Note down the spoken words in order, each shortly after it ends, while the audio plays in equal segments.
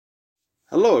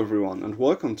Hello, everyone, and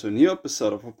welcome to a new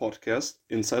episode of our podcast,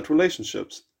 Inside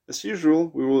Relationships. As usual,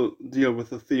 we will deal with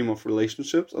the theme of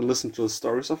relationships and listen to the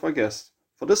stories of our guests.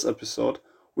 For this episode,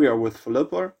 we are with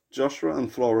Philippa, Joshua,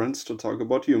 and Florence to talk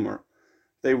about humor.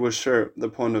 They will share their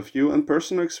point of view and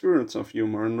personal experience of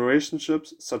humor in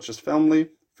relationships such as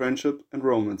family, friendship, and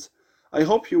romance. I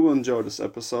hope you will enjoy this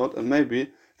episode and maybe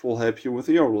it will help you with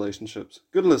your relationships.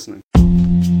 Good listening.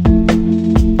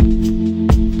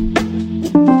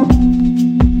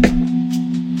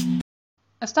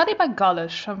 A study by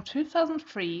Gollish from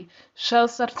 2003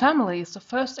 shows that family is the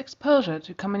first exposure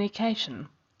to communication.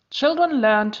 Children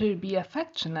learn to be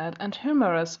affectionate and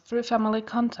humorous through family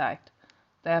contact.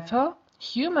 Therefore,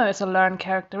 humor is a learned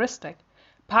characteristic,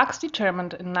 Parks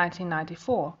determined in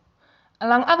 1994.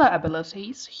 Among other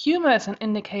abilities, humor is an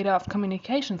indicator of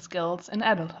communication skills in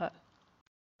adulthood.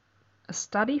 A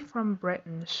study from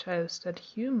Britain shows that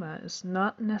humor is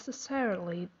not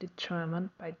necessarily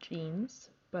determined by genes,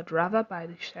 but rather by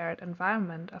the shared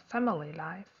environment of family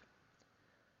life.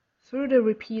 Through the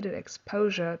repeated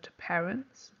exposure to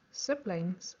parents,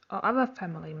 siblings, or other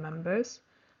family members,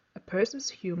 a person's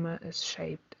humor is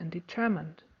shaped and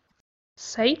determined.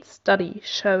 Said's study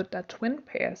showed that twin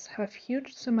pairs have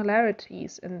huge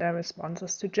similarities in their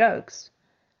responses to jokes.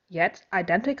 Yet,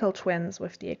 identical twins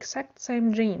with the exact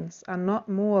same genes are not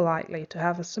more likely to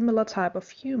have a similar type of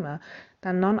humor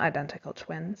than non-identical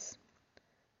twins.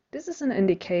 This is an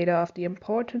indicator of the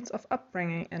importance of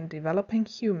upbringing and developing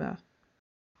humor.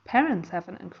 Parents have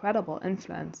an incredible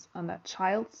influence on their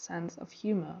child's sense of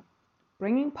humor.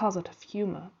 Bringing positive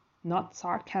humor, not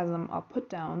sarcasm or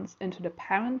put-downs, into the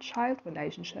parent-child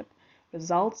relationship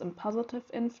results in positive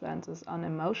influences on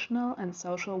emotional and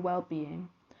social well-being,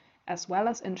 as well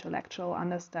as intellectual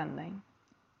understanding.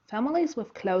 Families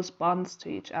with close bonds to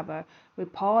each other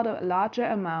report a larger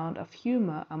amount of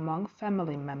humor among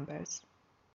family members.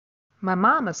 My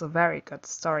mom is a very good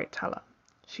storyteller.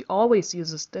 She always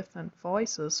uses different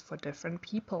voices for different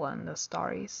people in the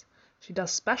stories. She does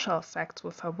special effects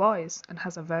with her voice and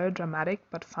has a very dramatic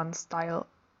but fun style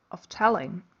of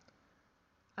telling.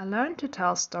 I learned to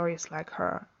tell stories like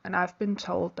her, and I've been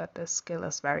told that this skill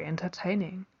is very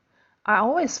entertaining. I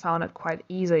always found it quite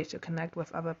easy to connect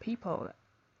with other people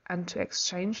and to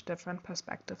exchange different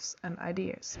perspectives and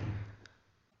ideas.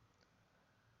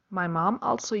 My mom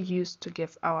also used to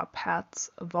give our pets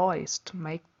a voice to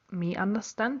make me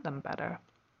understand them better.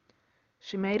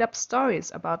 She made up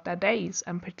stories about their days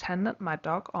and pretended my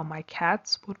dog or my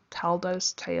cats would tell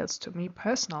those tales to me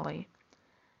personally.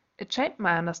 It shaped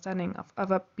my understanding of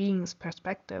other beings'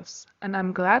 perspectives, and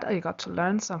I'm glad I got to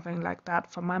learn something like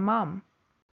that from my mom.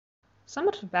 Some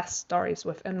of the best stories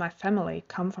within my family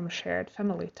come from shared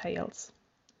family tales.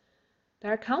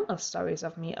 There are countless stories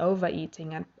of me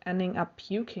overeating and ending up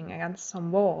puking against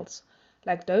some walls,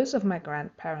 like those of my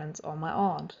grandparents or my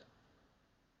aunt.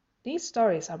 These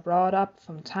stories are brought up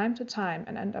from time to time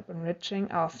and end up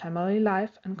enriching our family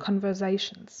life and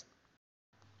conversations.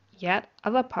 Yet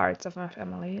other parts of my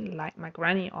family, like my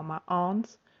granny or my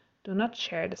aunts, do not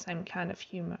share the same kind of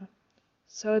humor,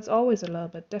 so it's always a little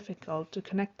bit difficult to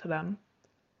connect to them.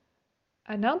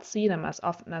 I don't see them as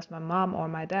often as my mom or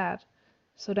my dad,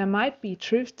 so there might be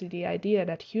truth to the idea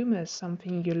that humor is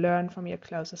something you learn from your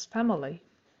closest family.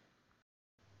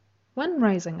 When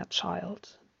raising a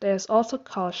child, there is also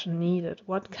caution needed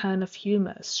what kind of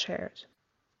humor is shared.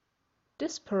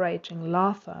 Disparaging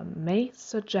laughter may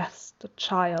suggest to the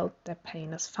child that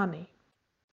pain is funny.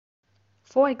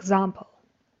 For example,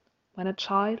 when a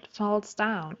child falls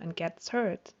down and gets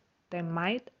hurt, they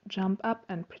might jump up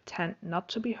and pretend not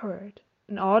to be hurt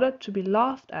in order to be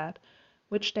laughed at,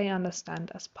 which they understand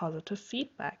as positive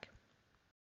feedback.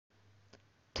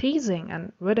 Teasing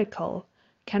and ridicule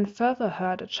can further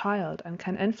hurt a child and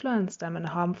can influence them in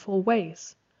harmful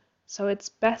ways, so it's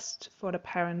best for the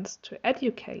parents to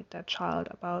educate their child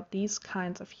about these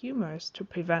kinds of humors to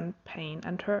prevent pain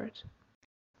and hurt.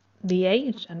 The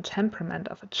age and temperament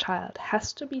of a child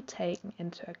has to be taken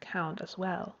into account as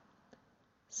well.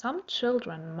 Some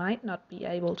children might not be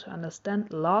able to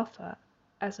understand laughter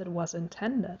as it was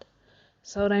intended,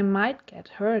 so they might get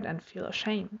hurt and feel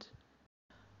ashamed.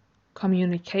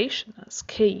 Communication is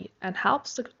key and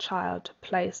helps the child to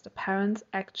place the parent's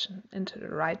action into the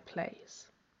right place.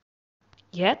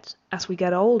 Yet, as we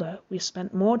get older, we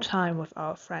spend more time with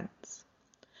our friends.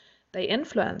 They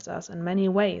influence us in many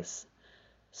ways,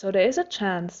 so there is a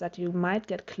chance that you might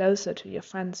get closer to your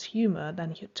friends' humor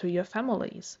than to your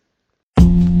family's.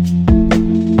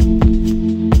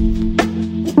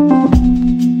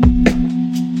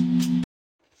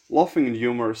 Laughing and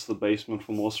humor is the basement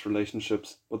for most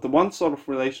relationships, but the one sort of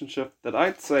relationship that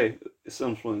I'd say is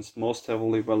influenced most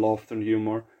heavily by laughter and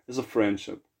humor is a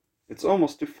friendship. It's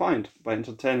almost defined by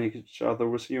entertaining each other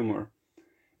with humor.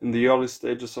 In the early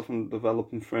stages of a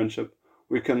developing friendship,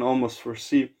 we can almost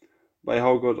foresee by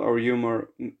how good our humor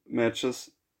matches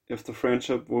if the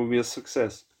friendship will be a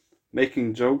success.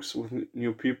 Making jokes with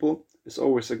new people is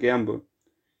always a gamble.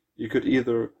 You could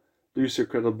either lose your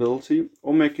credibility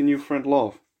or make a new friend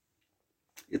laugh.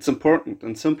 It's important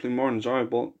and simply more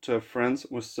enjoyable to have friends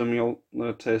with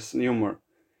similar tastes in humor.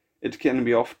 It can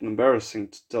be often embarrassing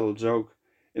to tell a joke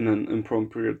in an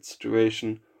inappropriate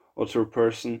situation or to a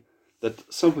person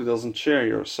that simply doesn't share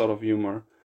your sort of humor.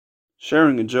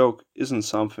 Sharing a joke isn't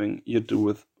something you do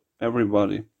with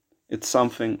everybody. It's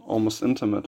something almost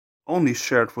intimate, only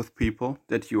shared with people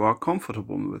that you are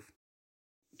comfortable with.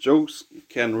 Jokes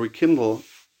can rekindle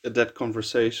a dead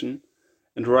conversation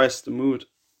and rise the mood.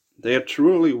 They are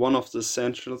truly one of the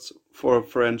essentials for a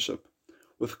friendship,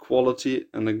 with quality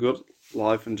and a good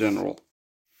life in general.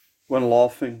 When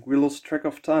laughing, we lose track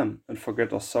of time and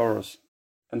forget our sorrows.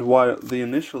 And while the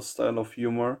initial style of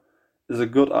humor is a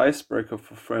good icebreaker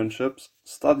for friendships,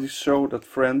 studies show that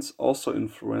friends also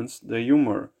influence their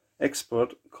humor.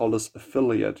 Experts call this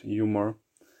affiliate humor.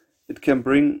 It can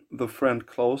bring the friend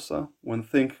closer when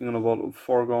thinking about a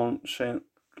foregone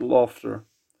laughter.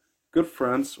 Good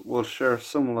friends will share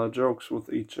similar jokes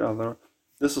with each other.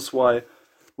 This is why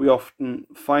we often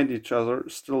find each other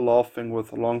still laughing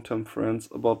with long-term friends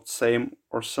about same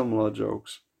or similar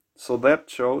jokes. So that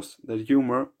shows that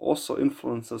humor also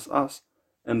influences us,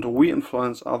 and we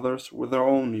influence others with our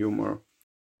own humor.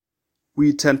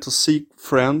 We tend to seek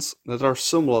friends that are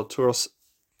similar to us,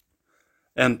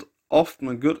 and often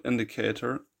a good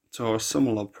indicator to how a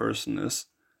similar person is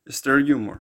their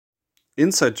humor.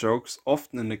 Inside jokes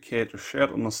often indicate a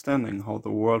shared understanding how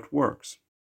the world works.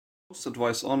 Most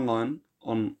advice online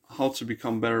on how to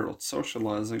become better at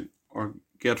socializing or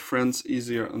get friends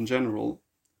easier in general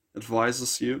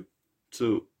advises you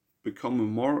to become a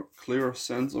more clear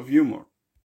sense of humor.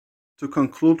 To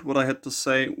conclude what I had to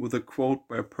say with a quote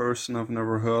by a person I've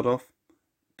never heard of,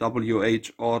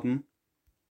 W.H. Auden: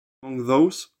 "Among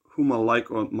those whom I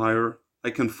like or admire,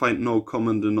 I can find no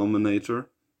common denominator,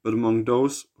 but among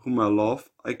those whom I love,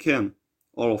 I can.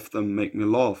 All of them make me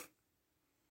laugh."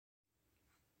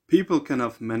 People can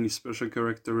have many special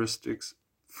characteristics.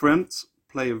 Friends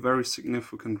play a very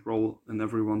significant role in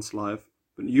everyone's life,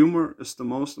 but humor is the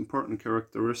most important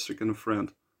characteristic in a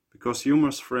friend, because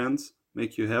humorous friends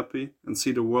make you happy and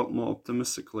see the world more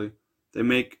optimistically. They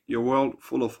make your world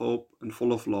full of hope and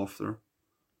full of laughter.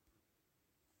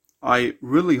 I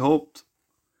really hoped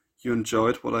you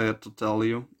enjoyed what I had to tell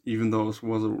you, even though it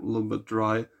was a little bit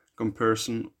dry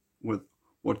comparison with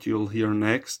what you'll hear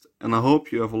next, and I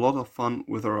hope you have a lot of fun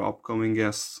with our upcoming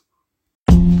guests.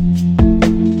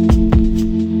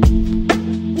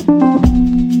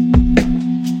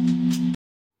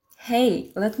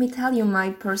 Hey, let me tell you my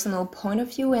personal point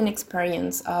of view and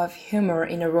experience of humor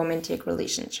in a romantic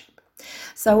relationship.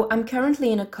 So, I'm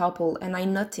currently in a couple and I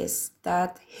noticed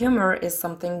that humor is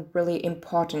something really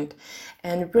important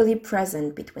and really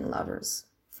present between lovers.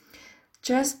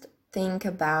 Just think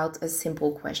about a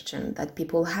simple question that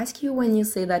people ask you when you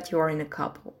say that you are in a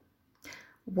couple.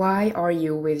 Why are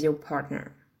you with your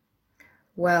partner?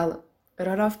 Well, a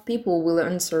lot of people will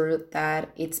answer that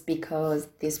it's because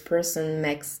this person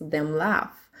makes them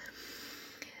laugh.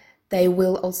 They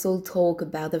will also talk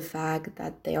about the fact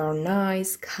that they are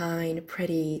nice, kind,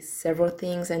 pretty, several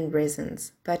things and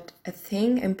reasons. But a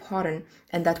thing important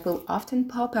and that will often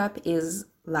pop up is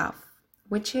laugh,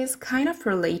 which is kind of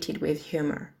related with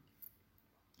humor.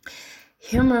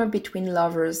 Humor between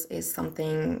lovers is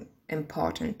something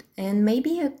important and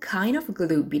maybe a kind of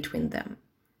glue between them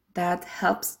that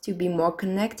helps to be more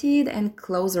connected and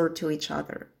closer to each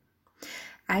other.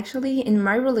 Actually, in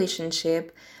my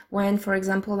relationship, when, for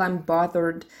example, I'm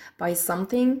bothered by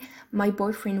something, my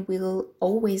boyfriend will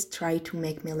always try to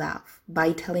make me laugh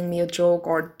by telling me a joke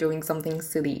or doing something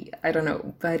silly. I don't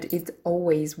know, but it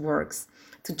always works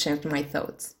to change my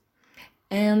thoughts.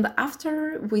 And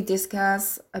after we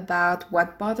discuss about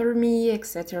what bothered me,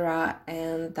 etc.,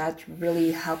 and that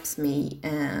really helps me,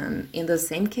 and in the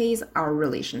same case, our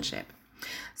relationship.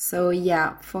 So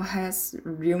yeah, for us,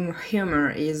 humor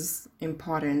is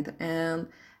important and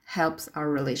helps our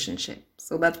relationship.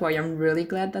 So that's why I'm really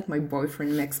glad that my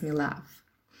boyfriend makes me laugh.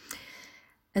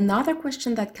 Another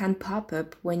question that can pop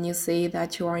up when you say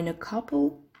that you are in a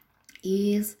couple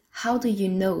is, how do you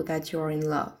know that you're in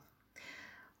love?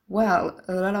 Well,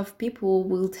 a lot of people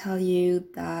will tell you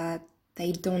that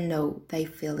they don't know, they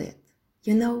feel it.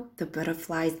 You know, the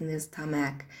butterflies in the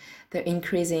stomach, the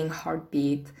increasing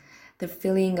heartbeat, the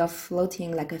feeling of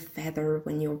floating like a feather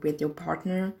when you're with your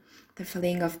partner, the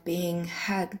feeling of being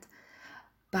hugged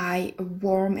by a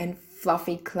warm and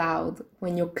fluffy cloud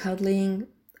when you're cuddling.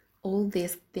 All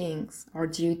these things are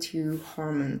due to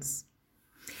hormones.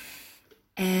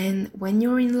 And when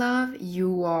you're in love,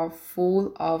 you are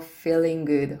full of feeling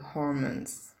good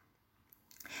hormones.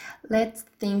 Let's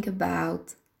think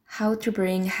about how to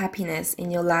bring happiness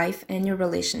in your life and your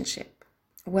relationship.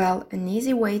 Well, an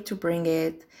easy way to bring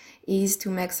it is to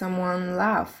make someone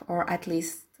laugh or at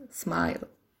least smile.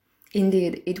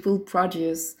 Indeed, it will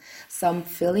produce some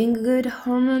feeling good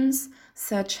hormones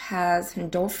such as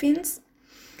endorphins,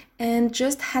 and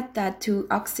just add that to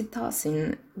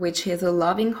oxytocin, which is a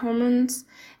loving hormone,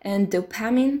 and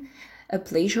dopamine, a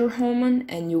pleasure hormone,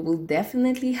 and you will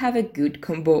definitely have a good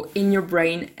combo in your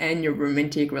brain and your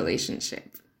romantic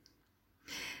relationship.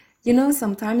 You know,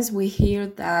 sometimes we hear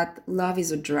that love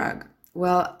is a drug.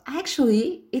 Well,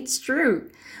 actually, it's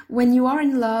true. When you are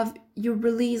in love, you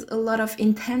release a lot of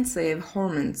intensive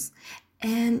hormones,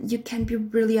 and you can be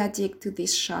really addicted to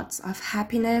these shots of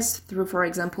happiness through, for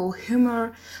example,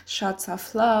 humor, shots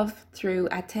of love through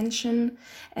attention,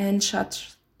 and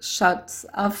shots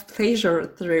of pleasure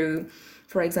through,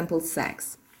 for example,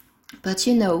 sex. But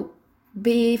you know,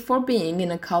 before being in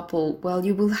a couple, well,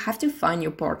 you will have to find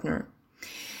your partner.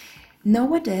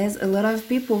 Nowadays, a lot of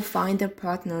people find their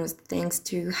partners thanks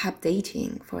to app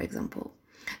dating, for example.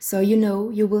 So, you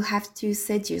know, you will have to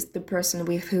seduce the person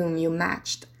with whom you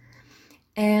matched.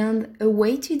 And a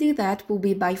way to do that will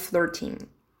be by flirting.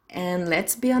 And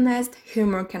let's be honest,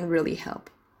 humor can really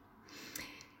help.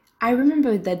 I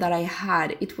remember that I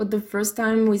had. It was the first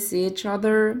time we see each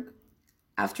other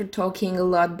after talking a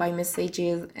lot by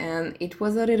messages, and it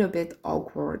was a little bit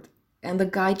awkward. And the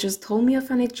guy just told me a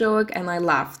funny joke and I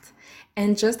laughed.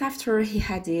 And just after he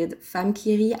added femme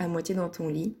qui rit à moitié dans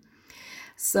ton lit.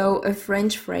 So a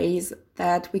French phrase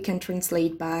that we can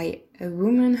translate by a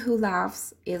woman who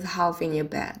laughs is half in your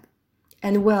bed.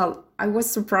 And well, I was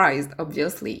surprised,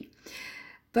 obviously.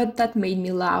 But that made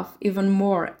me laugh even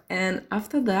more. And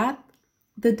after that,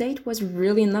 the date was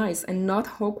really nice and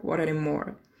not awkward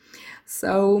anymore.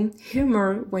 So,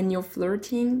 humor when you're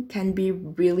flirting can be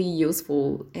really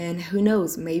useful, and who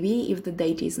knows, maybe if the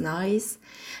date is nice,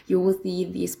 you will see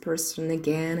this person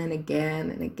again and again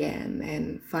and again,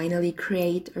 and finally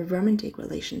create a romantic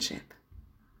relationship.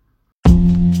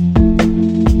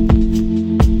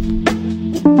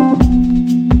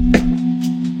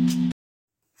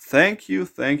 Thank you,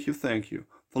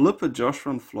 Philippa,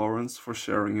 Joshua, and Florence for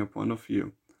sharing your point of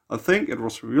view. I think it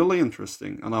was really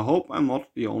interesting, and I hope I'm not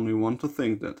the only one to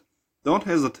think that. Don't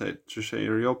hesitate to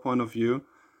share your point of view,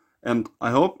 and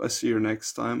I hope I see you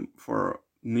next time for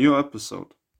a new episode.